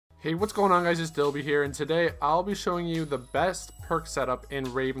Hey, what's going on guys, it's Dilby here, and today I'll be showing you the best perk setup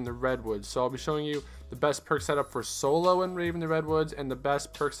in Rave in the Redwoods. So I'll be showing you the best perk setup for solo in Rave in the Redwoods and the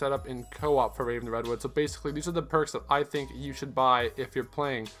best perk setup in co-op for Rave in the Redwoods. So basically these are the perks that I think you should buy if you're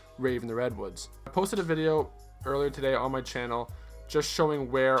playing Rave in the Redwoods. I posted a video earlier today on my channel just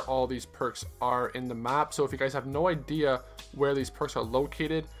showing where all these perks are in the map. So if you guys have no idea where these perks are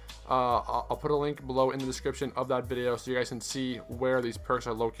located, I'll put a link below in the description of that video so you guys can see where these perks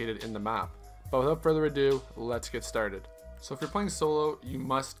are located in the map. But without further ado, let's get started. So if you're playing solo, you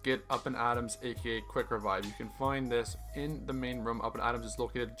must get Up and Adams, aka Quick Revive. You can find this in the main room. Up and Adams is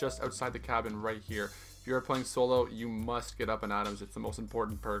located just outside the cabin right here. If you're playing solo, you must get Up and Adams. It's the most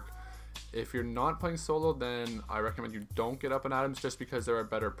important perk. If you're not playing solo, then I recommend you don't get Up and Adams just because there are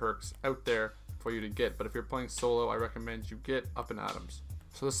better perks out there for you to get. But if you're playing solo, I recommend you get Up and Adams.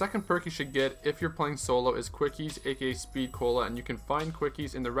 So the second perk you should get if you're playing solo is Quickies, aka Speed Cola, and you can find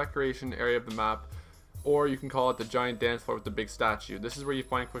Quickies in the recreation area of the map, or you can call it the giant dance floor with the big statue. This is where you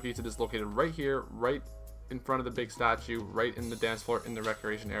find Quickies. It is located right here, right in front of the big statue, right in the dance floor in the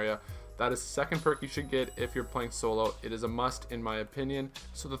recreation area. That is the second perk you should get if you're playing solo. It is a must in my opinion.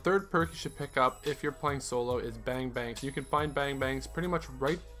 So the third perk you should pick up if you're playing solo is Bang Bangs. You can find Bang Bangs pretty much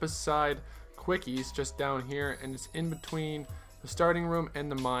right beside Quickies, just down here, and it's in between the starting room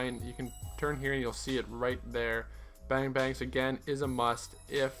and the mine. You can turn here and you'll see it right there. Bang Bangs again is a must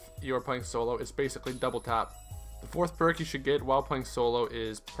if you're playing solo. It's basically double tap. The fourth perk you should get while playing solo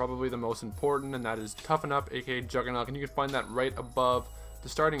is probably the most important, and that is Toughen Up, aka Juggernog, and you can find that right above the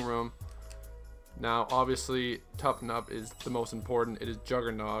starting room. Now obviously Toughen Up is the most important. It is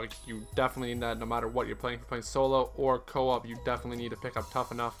Juggernog. You definitely need that no matter what you're playing. If you're playing solo or co-op, you definitely need to pick up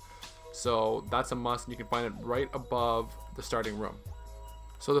Toughen Up. So that's a must, and you can find it right above the starting room.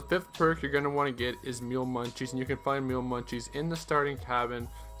 So the fifth perk you're going to want to get is Mule Munchies, and you can find Mule Munchies in the starting cabin.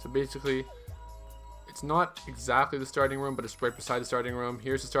 So basically it's not exactly the starting room, but it's right beside the starting room.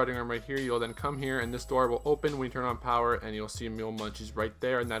 Here's the starting room right here. You'll then come here and this door will open when you turn on power, and you'll see Mule Munchies right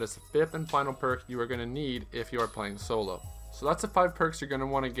there, and that is the fifth and final perk you are going to need if you are playing solo. So that's the 5 perks you're going to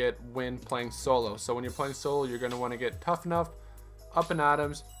want to get when playing solo. So when you're playing solo, you're going to want to get Toughen Up, Up and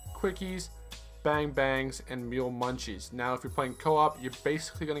Adams, Quickies, Bang Bangs, and Mule Munchies. Now if you're playing co-op, you're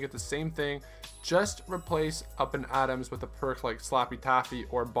basically going to get the same thing, just replace Up and Adams with a perk like Slappy Taffy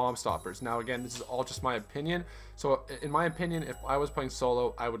or Bomb Stoppers. Now again, this is all just my opinion. So in my opinion, if I was playing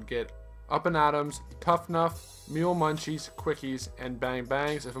solo, I would get Up and Adams, Toughen Up, Mule Munchies, Quickies, and Bang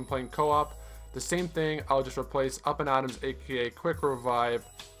Bangs. If I'm playing co-op, the same thing. I'll just replace Up and Adams, aka Quick Revive,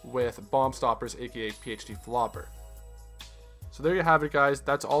 with Bomb Stoppers, aka PhD Flopper. So there you have it guys,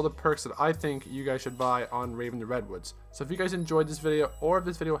 that's all the perks that I think you guys should buy on Rave in the Redwoods. So if you guys enjoyed this video, or if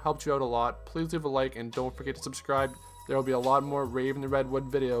this video helped you out a lot, please leave a like and don't forget to subscribe. There will be a lot more Rave in the Redwood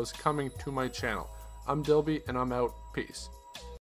videos coming to my channel. I'm Dilby and I'm out. Peace.